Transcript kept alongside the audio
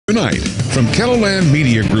Tonight, from KELOLAND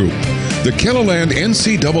Media Group, the KELOLAND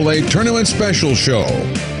NCAA Tournament Special Show.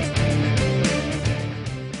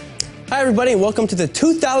 Hi everybody, and welcome to the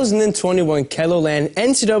 2021 KELOLAND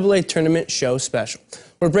NCAA Tournament Show Special.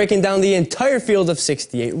 We're breaking down the entire field of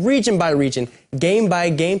 68, region by region, game by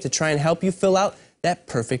game, to try and help you fill out that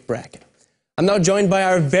perfect bracket. I'm now joined by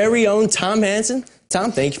our very own Tom Hansen.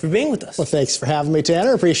 Tom, thank you for being with us. Well, thanks for having me,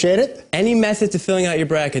 Tanner. Appreciate it. Any method to filling out your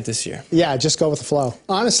bracket this year? Yeah, just go with the flow.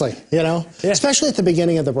 Honestly, you know, especially at the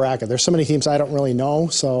beginning of the bracket. There's so many teams I don't really know,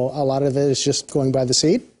 so a lot of it is just going by the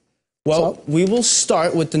seed. Well, we will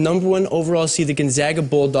start with the #1 overall seed, the Gonzaga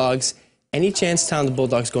Bulldogs. Any chance, Tom, the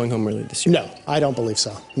Bulldogs going home early this year? No, I don't believe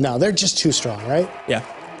so. No, they're just too strong, right? Yeah.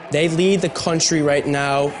 They lead the country right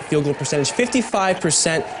now, field goal percentage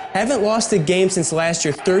 55%. Haven't lost a game since last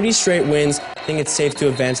year, 30 straight wins. I think it's safe to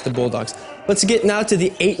advance the Bulldogs. Let's get now to the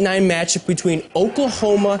 8-9 matchup between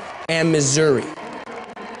Oklahoma and Missouri.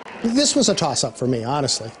 This was a toss-up for me,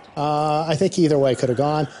 honestly. I think either way could have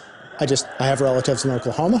gone. I have relatives in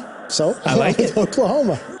Oklahoma, so I like it.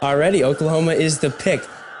 Oklahoma. Already, Oklahoma is the pick.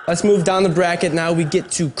 Let's move down the bracket now. We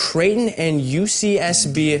get to Creighton and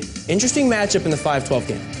UCSB. Interesting matchup in the 5-12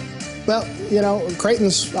 game. Well, you know,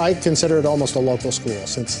 Creighton's, I consider it almost a local school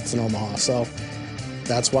since it's in Omaha, so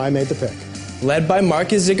that's why I made the pick. Led by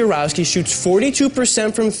Marcus Zagorowski, shoots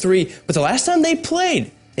 42% from three, but the last time they played,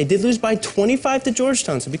 they did lose by 25 to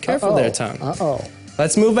Georgetown, so be careful there, Tom.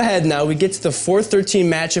 Let's move ahead now. We get to the 4-13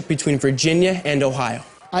 matchup between Virginia and Ohio.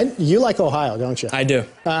 You like Ohio, don't you? I do.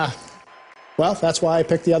 Well, that's why I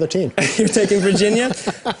picked the other team. You're taking Virginia?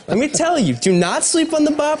 Let me tell you, do not sleep on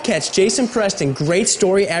the Bobcats. Jason Preston, great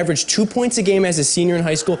story, averaged 2 points a game as a senior in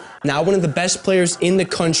high school, now one of the best players in the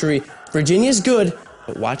country. Virginia's good,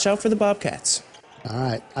 but watch out for the Bobcats. All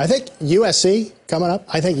right. I think USC coming up.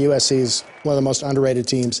 I think USC is one of the most underrated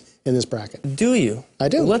teams in this bracket. Do you? I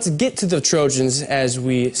do. Well, let's get to the Trojans as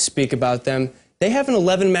we speak about them. They have an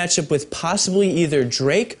 11 matchup with possibly either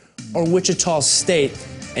Drake or Wichita State.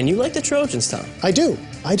 And you like the Trojans, Tom? I do.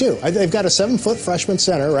 They've got a 7-foot freshman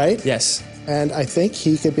center, right? Yes. And I think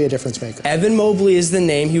he could be a difference maker. Evan Mobley is the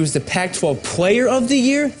name. He was the Pac-12 Player of the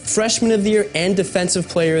Year, Freshman of the Year, and Defensive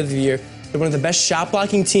Player of the Year. They're one of the best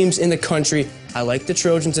shot-blocking teams in the country. I like the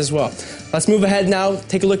Trojans as well. Let's move ahead now.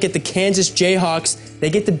 Take a look at the Kansas Jayhawks. They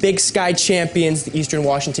get the Big Sky champions, the Eastern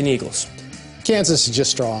Washington Eagles. Kansas is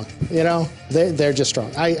just strong. You know, they're just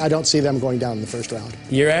strong. I don't see them going down in the first round.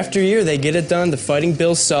 Year after year, they get it done. The Fighting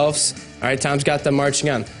Bill Selfs. All right, Tom's got them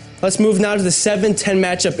marching on. Let's move now to the 7-10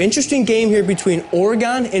 matchup. Interesting game here between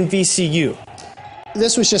Oregon and VCU.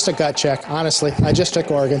 This was just a gut check, honestly. I just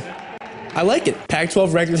took Oregon. I like it.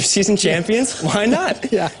 Pac-12 regular season champions. Why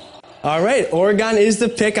not? Yeah. All right, Oregon is the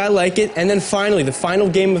pick. I like it. And then finally, the final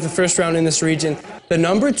game of the first round in this region, the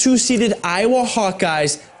 #2 seeded Iowa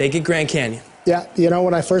Hawkeyes. They get Grand Canyon. Yeah, you know,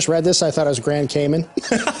 when I first read this, I thought it was Grand Cayman.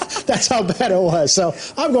 That's how bad it was. So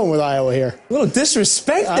I'm going with Iowa here. A little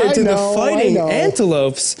disrespect there to the Fighting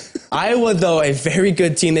Antelopes. Iowa, though, a very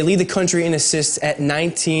good team. They lead the country in assists at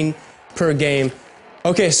 19 per game.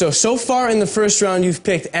 Okay, so far in the first round, you've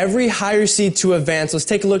picked every higher seed to advance. Let's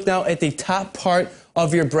take a look now at the top part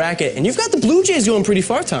of your bracket. And you've got the Blue Jays going pretty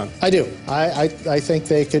far, Tom. I do. I think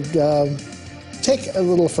they could take a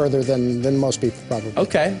little further than most people probably.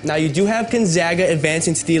 Okay. Now, you do have Gonzaga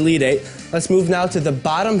advancing to the Elite Eight. Let's move now to the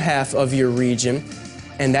bottom half of your region.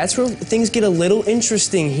 And that's where things get a little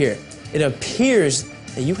interesting here. It appears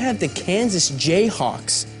that you have the Kansas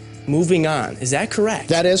Jayhawks moving on. Is that correct?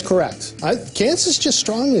 That is correct. Kansas is just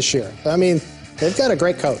strong this year. I mean, they've got a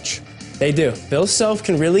great coach. They do. Bill Self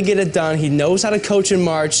can really get it done. He knows how to coach in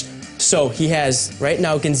March. So he has, right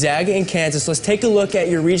now, Gonzaga and Kansas. Let's take a look at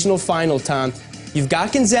your regional final, Tom. You've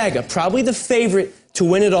got Gonzaga, probably the favorite to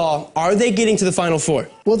win it all. Are they getting to the Final Four?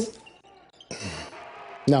 Well,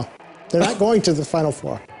 no. They're not going to the Final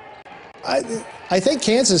Four. I think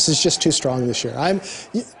Kansas is just too strong this year.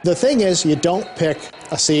 The thing is, you don't pick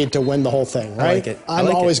a seed to win the whole thing, right? I like it.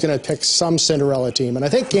 I'm always going to pick some Cinderella team, and I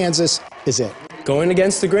think Kansas is it. Going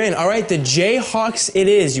against the grain. All right, the Jayhawks it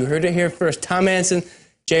is. You heard it here first. Tom Hansen,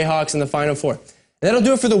 Jayhawks in the Final Four. And that'll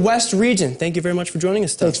do it for the West region. Thank you very much for joining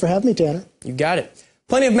us, Tom. Thanks for having me, Tanner. You got it.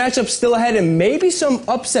 Plenty of matchups still ahead and maybe some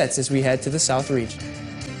upsets as we head to the South region.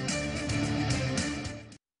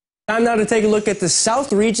 Time now to take a look at the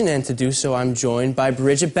South region, and to do so, I'm joined by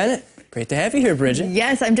Bridget Bennett. Great to have you here, Bridget.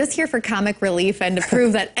 Yes, I'm just here for comic relief and to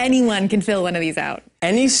prove that anyone can fill one of these out.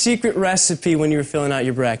 Any secret recipe when you were filling out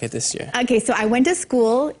your bracket this year? Okay, so I went to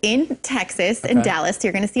school in Texas, in Dallas. So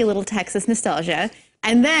you're going to see a little Texas nostalgia.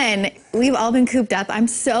 And then we've all been cooped up. I'm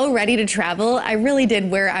so ready to travel. I really did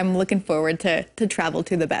where I'm looking forward to travel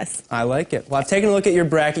to the best. I like it. Well, I've taken a look at your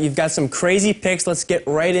bracket. You've got some crazy picks. Let's get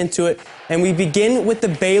right into it. And we begin with the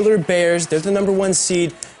Baylor Bears. They're the #1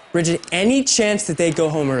 seed. Bridget, any chance that they go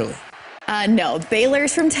home early? No,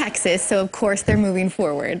 Baylor's from Texas, so of course they're moving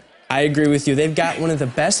forward. I agree with you. They've got one of the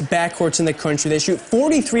best backcourts in the country. They shoot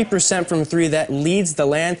 43% from three. That leads the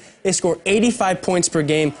land. They score 85 points per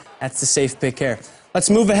game. That's the safe pick here. Let's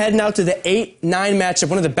move ahead now to the 8-9 matchup,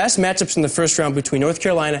 one of the best matchups in the first round between North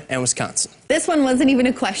Carolina and Wisconsin. This one wasn't even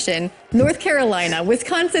a question. North Carolina.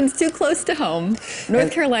 Wisconsin's too close to home.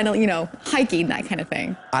 North Carolina, you know, hiking, that kind of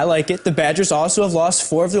thing. I like it. The Badgers also have lost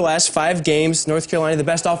 4 of their last 5 games. North Carolina, the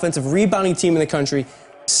best offensive rebounding team in the country.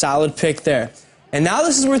 Solid pick there. And now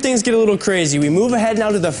this is where things get a little crazy. We move ahead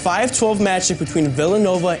now to the 5-12 matchup between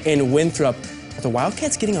Villanova and Winthrop. Are the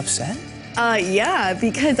Wildcats getting upset? Yeah,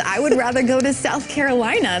 because I would rather go to South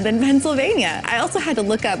Carolina than Pennsylvania. I also had to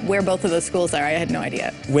look up where both of those schools are. I had no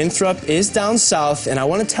idea. Winthrop is down south, and I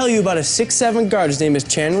want to tell you about a 6'7" guard. His name is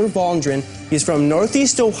Chandler Valdrin. He's from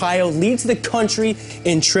Northeast Ohio, leads the country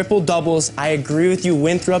in triple doubles. I agree with you.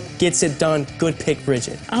 Winthrop gets it done. Good pick,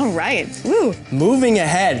 Bridget. All right. Woo. Moving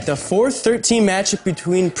ahead, the 4-13 matchup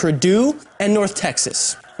between Purdue and North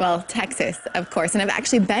Texas. Well, Texas, of course, and I've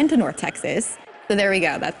actually been to North Texas. So there we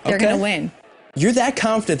go. They're going to win. You're that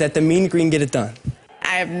confident that the Mean Green get it done?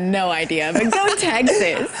 I have no idea, but go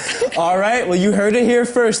Texas. All right, well, you heard it here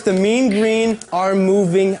first. The Mean Green are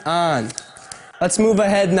moving on. Let's move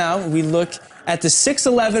ahead now. We look at the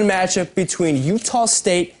 6-11 matchup between Utah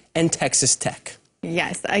State and Texas Tech.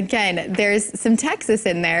 Yes, again, there's some Texas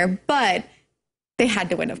in there, but they had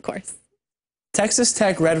to win, of course. Texas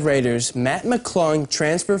Tech Red Raiders, Matt McClung,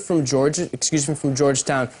 transferred from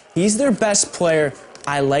Georgetown. He's their best player.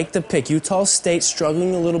 I like the pick. Utah State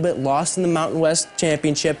struggling a little bit, lost in the Mountain West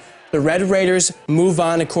Championship. The Red Raiders move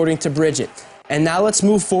on according to Bridget. And now let's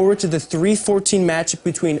move forward to the 3-14 matchup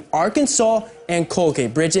between Arkansas and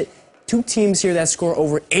Colgate. Bridget, 2 teams here that score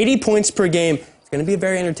over 80 points per game. It's going to be a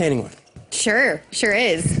very entertaining one. Sure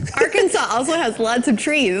is. Arkansas also has lots of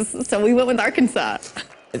trees, so we went with Arkansas.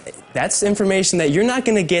 That's information that you're not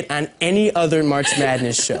going to get on any other March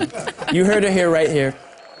Madness show. You heard it here, right here.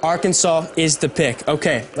 Arkansas is the pick.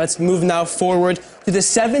 Okay, let's move now forward to the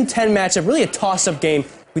 7-10 matchup, really a toss-up game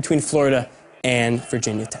between Florida and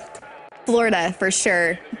Virginia Tech. Florida, for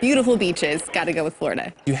sure. Beautiful beaches. Got to go with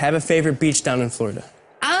Florida. Do you have a favorite beach down in Florida?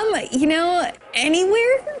 You know,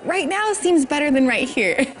 anywhere right now seems better than right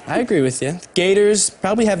here. I agree with you. Gators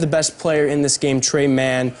probably have the best player in this game, Trey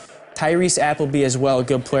Mann. Tyrese Appleby as well, a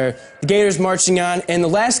good player. The Gators marching on. And the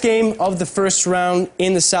last game of the first round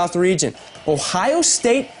in the South region, Ohio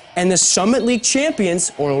State and the Summit League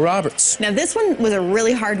champions, Oral Roberts. Now, this one was a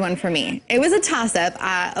really hard one for me. It was a toss-up.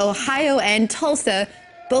 Ohio and Tulsa,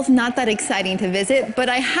 both not that exciting to visit, but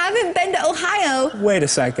I haven't been to Ohio. Wait a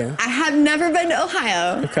second. I have never been to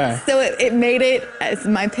Ohio. Okay. So it made it as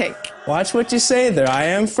my pick. Watch what you say there. I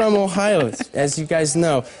am from Ohio, as you guys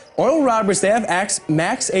know. Oral Roberts, they have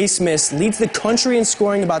Max A. Smith, leads the country in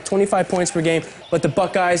scoring about 25 points per game, but the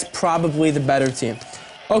Buckeyes probably the better team.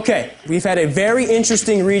 Okay, we've had a very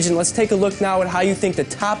interesting region. Let's take a look now at how you think the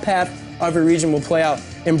top half of your region will play out.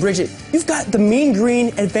 And Bridget, you've got the Mean Green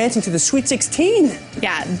advancing to the Sweet 16.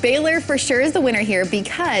 Yeah, Baylor for sure is the winner here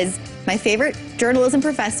because my favorite journalism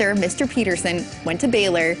professor, Mr. Peterson, went to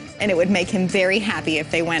Baylor, and it would make him very happy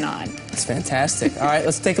if they went on. That's fantastic. All right,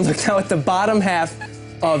 let's take a look now at the bottom half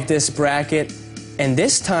of this bracket. And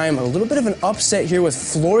this time, a little bit of an upset here with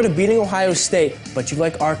Florida beating Ohio State, but you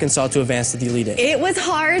like Arkansas to advance to the Elite Eight. It was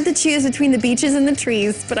hard to choose between the beaches and the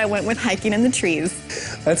trees, but I went with hiking and the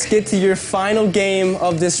trees. Let's get to your final game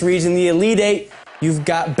of this region, the Elite Eight. You've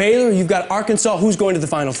got Baylor, you've got Arkansas. Who's going to the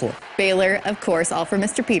Final Four? Baylor, of course, all for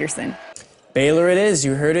Mr. Peterson. Baylor it is.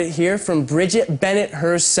 You heard it here from Bridget Bennett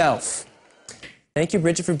herself. Thank you,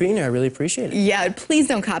 Bridget, for being here. I really appreciate it. Yeah, please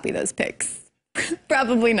don't copy those picks.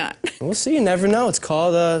 Probably not. We'll see. You never know. It's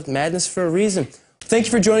called Madness for a reason. Thank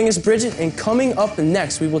you for joining us, Bridget. And coming up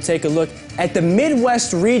next, we will take a look at the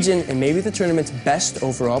Midwest region and maybe the tournament's best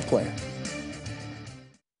overall player.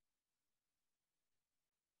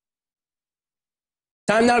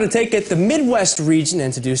 Time now to take it the Midwest region,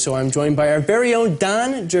 and to do so, I'm joined by our very own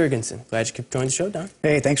Don Jurgensen. Glad you could join the show, Don.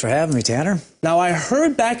 Hey, thanks for having me, Tanner. Now, I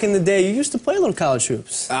heard back in the day you used to play a little college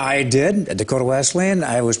hoops. I did. At Dakota Wesleyan,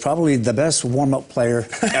 I was probably the best warm-up player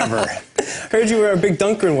ever. Heard you were a big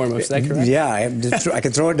dunker in warm-ups, is that correct? Yeah, I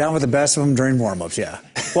could throw it down with the best of them during warm-ups, yeah.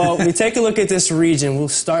 Well, we take a look at this region. We'll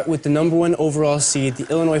start with the #1 overall seed,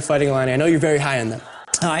 the Illinois Fighting Illini. I know you're very high on them.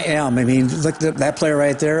 I am. I mean, look at that player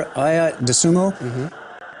right there, Aya DeSumo.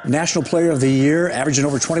 National Player of the Year, averaging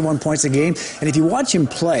over 21 points a game. And if you watch him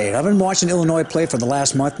play, I've been watching Illinois play for the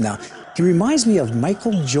last month now. He reminds me of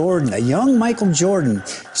Michael Jordan, a young Michael Jordan.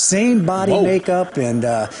 Same body makeup and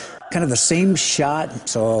kind of the same shot.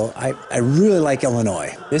 So I really like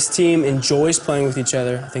Illinois. This team enjoys playing with each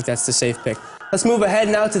other. I think that's the safe pick. Let's move ahead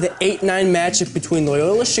now to the 8-9 matchup between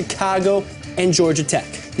Loyola Chicago and Georgia Tech.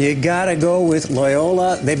 You got to go with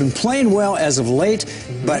Loyola. They've been playing well as of late,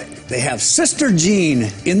 but they have Sister Jean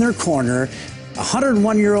in their corner, a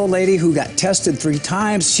 101-year-old lady who got tested 3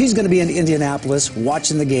 times. She's going to be in Indianapolis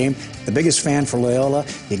watching the game. The biggest fan for Loyola.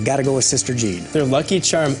 You got to go with Sister Jean. Their lucky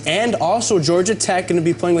charm. And also Georgia Tech going to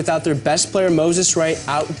be playing without their best player, Moses Wright,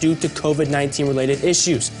 out due to COVID-19 related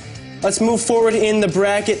issues. Let's move forward in the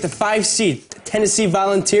bracket. The 5 seed, Tennessee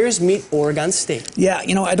Volunteers, meet Oregon State. Yeah,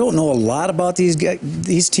 you know, I don't know a lot about these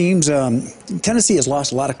teams. Tennessee has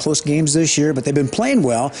lost a lot of close games this year, but they've been playing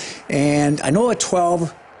well. And I know a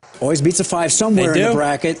 12 always beats a 5 somewhere in the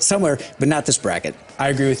bracket, somewhere, but not this bracket. I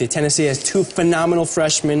agree with you. Tennessee has 2 phenomenal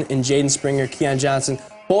freshmen in Jaden Springer, Keon Johnson,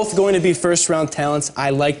 both going to be first-round talents. I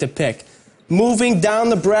like the pick. Moving down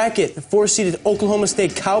the bracket, the 4-seeded Oklahoma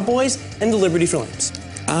State Cowboys and the Liberty Flames.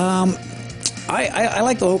 I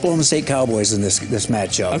like the Oklahoma State Cowboys in this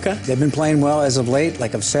matchup. Okay. They've been playing well as of late,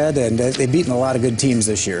 like I've said, and they've beaten a lot of good teams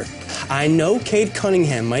this year. I know Cade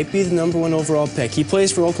Cunningham might be the #1 overall pick. He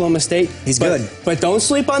plays for Oklahoma State. He's good. But don't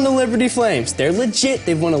sleep on the Liberty Flames. They're legit.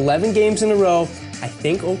 They've won 11 games in a row. I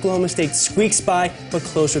think Oklahoma State squeaks by, but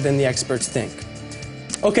closer than the experts think.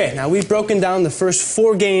 Okay, now we've broken down the first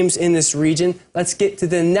 4 games in this region. Let's get to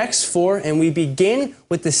the next 4, and we begin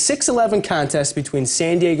with the 6-11 contest between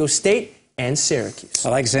San Diego State and Syracuse. I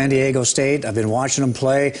like San Diego State. I've been watching them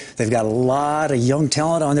play. They've got a lot of young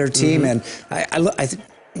talent on their team, and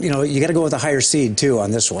you know, you got to go with a higher seed too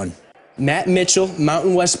on this one. Matt Mitchell,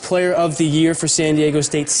 Mountain West Player of the Year for San Diego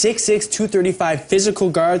State, 6'6", 235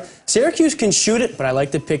 physical guard. Syracuse can shoot it, but I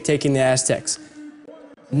like the pick taking the Aztecs.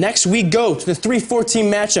 Next, we go to the 3-14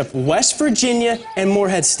 matchup, West Virginia and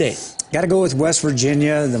Morehead State. Got to go with West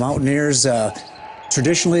Virginia. The Mountaineers,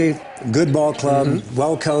 traditionally good ball club,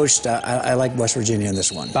 well coached. I like West Virginia in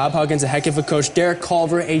this one. Bob Huggins, a heck of a coach. Derek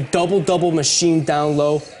Culver, a double-double machine down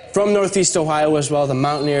low from Northeast Ohio as well. The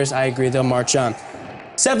Mountaineers, I agree, they'll march on.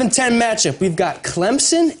 7-10 matchup. We've got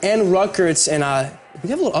Clemson and Rutgers, and we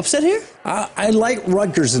have a little upset here? I like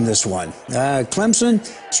Rutgers in this one. Clemson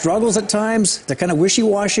struggles at times. They're kind of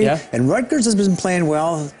wishy-washy. Yeah. And Rutgers has been playing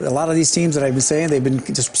well. A lot of these teams that I've been saying, they've been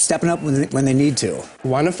just stepping up when they need to.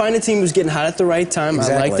 Want to find a team who's getting hot at the right time.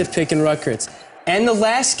 Exactly. I like the pick in Rutgers. And the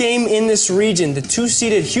last game in this region, the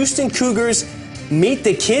 2-seeded Houston Cougars meet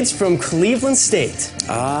the kids from Cleveland State.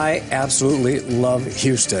 I absolutely love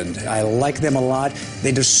Houston. I like them a lot.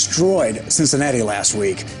 They destroyed Cincinnati last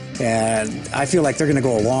week. And I feel like they're going to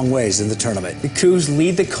go a long ways in the tournament. The Cougs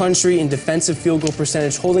lead the country in defensive field goal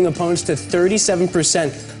percentage, holding opponents to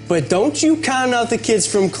 37%. But don't you count out the kids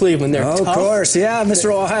from Cleveland. They're tough. Of course, yeah,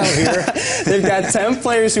 Mr. Ohio here. They've got 10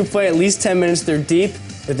 players who play at least 10 minutes. They're deep.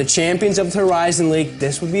 They're the champions of the Horizon League.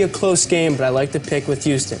 This would be a close game, but I like to pick with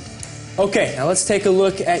Houston. Okay, now let's take a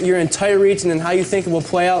look at your entire region and how you think it will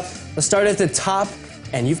play out. Let's start at the top.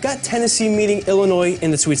 And you've got Tennessee meeting Illinois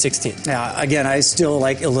in the Sweet 16. Yeah, again, I still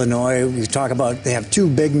like Illinois. We talk about they have 2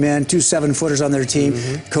 big men, 2 7-footers on their team.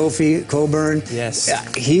 Kofi Coburn. Yes.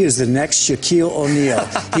 He is the next Shaquille O'Neal.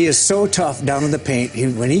 He is so tough down in the paint.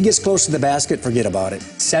 When he gets close to the basket, forget about it.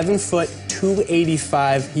 7 foot,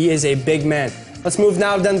 285. He is a big man. Let's move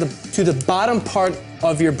now down to the bottom part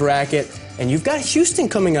of your bracket. And you've got Houston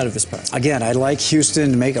coming out of this part. Again, I like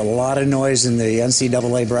Houston to make a lot of noise in the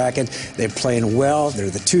NCAA bracket. They're playing well. They're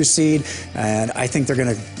the 2 seed, and I think they're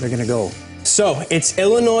gonna go. So it's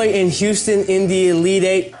Illinois and Houston in the Elite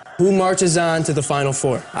Eight. Who marches on to the Final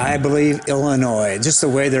Four? I believe Illinois. Just the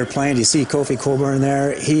way they're playing. You see Kofi Coburn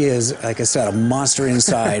there. He is, like I said, a monster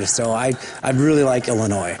inside. So I'd really like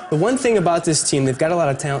Illinois. The one thing about this team, they've got a lot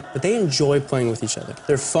of talent, but they enjoy playing with each other.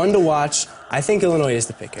 They're fun to watch. I think Illinois is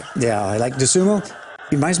the pick here. Yeah, I like DeSumo.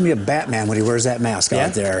 He reminds me of Batman when he wears that mask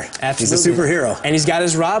out there. Absolutely. He's a superhero. And he's got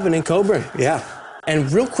his Robin and Coburn. Yeah.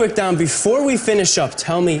 And real quick, Don, before we finish up,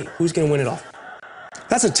 tell me who's going to win it all.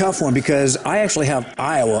 That's a tough one because I actually have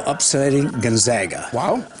Iowa upsetting Gonzaga.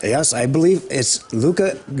 Wow. Yes, I believe it's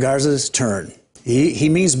Luka Garza's turn. He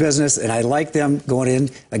means business, and I like them going in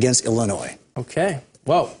against Illinois. Okay.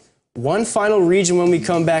 Well, one final region when we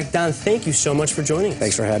come back. Don, thank you so much for joining us.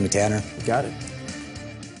 Thanks for having me, Tanner. You got it.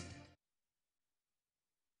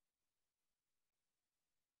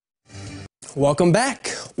 Welcome back.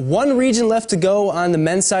 One region left to go on the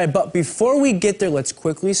men's side, but before we get there, let's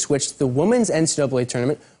quickly switch to the women's NCAA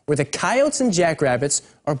tournament where the Coyotes and Jackrabbits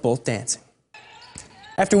are both dancing.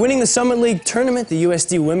 After winning the Summit League tournament, the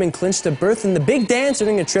USD women clinched a berth in the Big Dance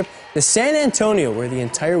during a trip to San Antonio where the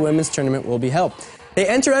entire women's tournament will be held. They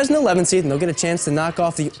enter as an 11th seed and they'll get a chance to knock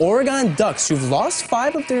off the Oregon Ducks, who've lost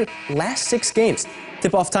 5 of their last 6 games.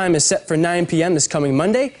 Tip-off time is set for 9 p.m. this coming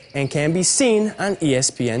Monday and can be seen on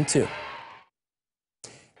ESPN2.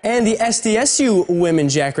 And the SDSU women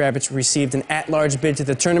Jackrabbits received an at-large bid to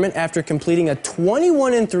the tournament after completing a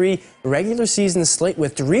 21-3 regular season slate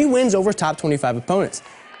with 3 wins over top 25 opponents.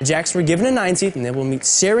 The Jacks were given a 9 seed and they will meet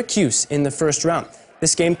Syracuse in the first round.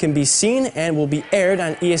 This game can be seen and will be aired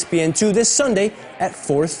on ESPN2 this Sunday at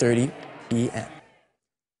 4:30 p.m.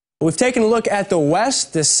 We've taken a look at the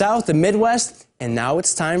West, the South, the Midwest, and now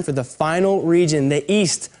it's time for the final region, the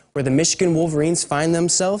East, where the Michigan Wolverines find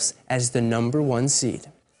themselves as the #1 seed.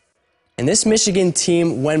 And this Michigan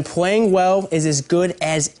team, when playing well, is as good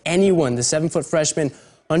as anyone. The 7-foot freshman,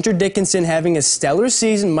 Hunter Dickinson, having a stellar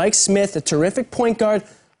season. Mike Smith, a terrific point guard.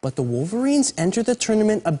 But the Wolverines enter the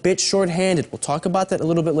tournament a bit shorthanded. We'll talk about that a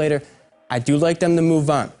little bit later. I do like them to move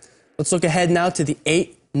on. Let's look ahead now to the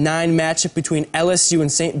 8-9 matchup between LSU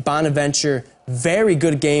and St. Bonaventure. Very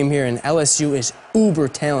good game here, and LSU is uber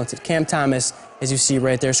talented. Cam Thomas, as you see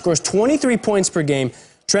right there, scores 23 points per game.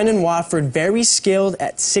 Trendon Watford, very skilled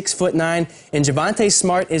at 6'9", and Javonte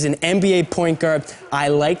Smart is an NBA point guard. I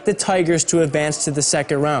like the Tigers to advance to the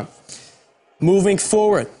second round. Moving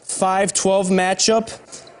forward, 5-12 matchup,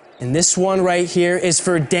 and this one right here is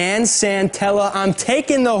for Dan Santella. I'm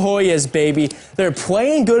taking the Hoyas, baby. They're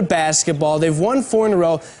playing good basketball. They've won 4 in a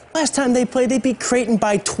row. Last time they played, they beat Creighton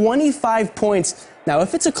by 25 points. Now,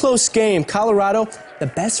 if it's a close game, Colorado, the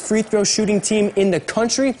best free throw shooting team in the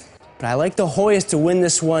country, but I like the Hoyas to win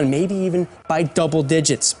this one, maybe even by double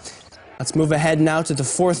digits. Let's move ahead now to the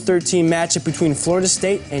 4-13 matchup between Florida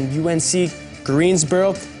State and UNC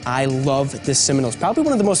Greensboro. I love the Seminoles. Probably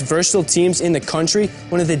one of the most versatile teams in the country,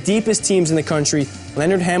 one of the deepest teams in the country.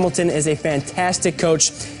 Leonard Hamilton is a fantastic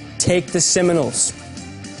coach. Take the Seminoles.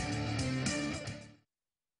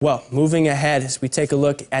 Well, moving ahead as we take a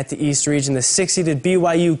look at the East region, the 6-seeded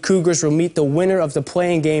BYU Cougars will meet the winner of the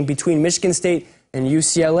playing game between Michigan State and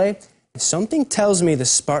UCLA. Something tells me the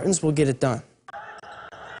Spartans will get it done.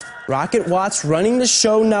 Rocket Watts running the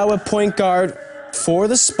show now at point guard for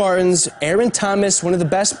the Spartans. Aaron Thomas, one of the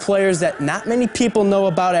best players that not many people know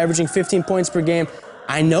about, averaging 15 points per game.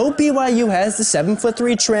 I know BYU has the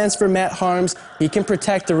 7'3" transfer, Matt Harms. He can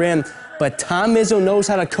protect the rim, but Tom Izzo knows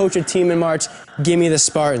how to coach a team in March. Give me the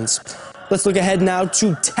Spartans. Let's look ahead now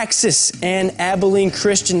to Texas and Abilene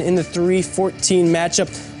Christian in the 3-14 matchup.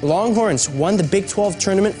 Longhorns won the Big 12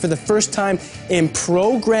 tournament for the first time in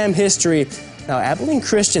program history. Now, Abilene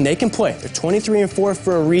Christian, they can play. They're 23-4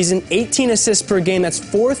 for a reason. 18 assists per game. That's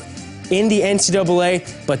 4th in the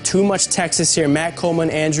NCAA, but too much Texas here. Matt Coleman,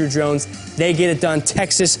 Andrew Jones, they get it done.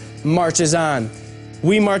 Texas marches on.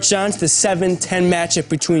 We march on to the 7-10 matchup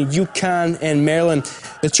between UConn and Maryland.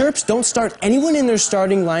 The Terps don't start anyone in their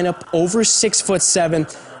starting lineup over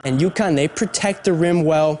 6'7", and UConn, they protect the rim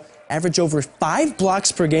well, average over 5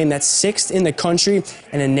 blocks per game. That's 6th in the country.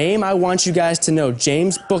 And a name I want you guys to know,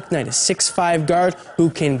 James Bouknight, a 6'5" guard who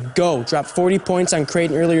can go. Dropped 40 points on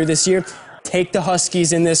Creighton earlier this year. Take the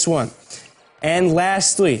Huskies in this one. And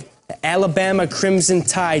lastly, the Alabama Crimson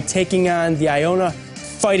Tide taking on the Iona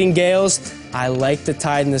Fighting Gales. I like the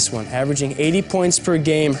Tide in this one, averaging 80 points per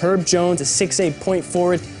game. Herb Jones, a 6'8" point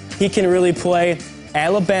forward. He can really play.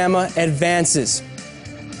 Alabama advances.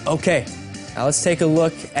 Okay, now let's take a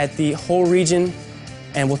look at the whole region,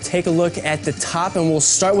 and we'll take a look at the top, and we'll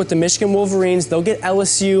start with the Michigan Wolverines. They'll get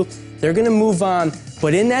LSU. They're going to move on.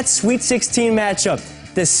 But in that Sweet 16 matchup,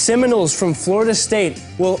 the Seminoles from Florida State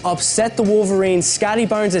will upset the Wolverines. Scotty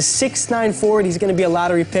Barnes is 6'9" forward. He's going to be a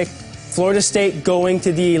lottery pick. Florida State going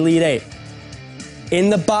to the Elite Eight. In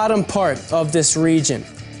the bottom part of this region,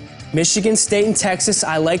 Michigan State and Texas,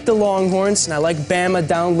 I like the Longhorns, and I like Bama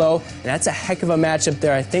down low, and that's a heck of a matchup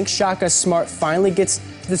there. I think Shaka Smart finally gets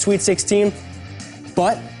to the Sweet 16,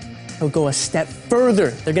 but he'll go a step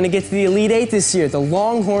further. They're going to get to the Elite Eight this year. The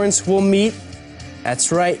Longhorns will meet,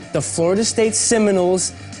 that's right, the Florida State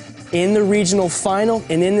Seminoles in the regional final,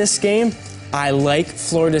 and in this game, I like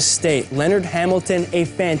Florida State. Leonard Hamilton, a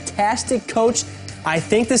fantastic coach. I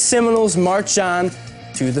think the Seminoles march on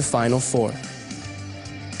to the Final Four.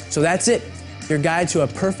 So that's it. Your guide to a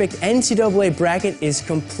perfect NCAA bracket is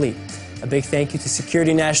complete. A big thank you to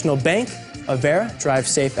Security National Bank, Avera,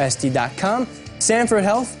 DriveSafeSD.com, Sanford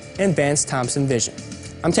Health, and Vance Thompson Vision.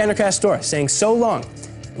 I'm Tanner Castor saying so long,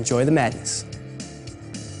 Enjoy the madness.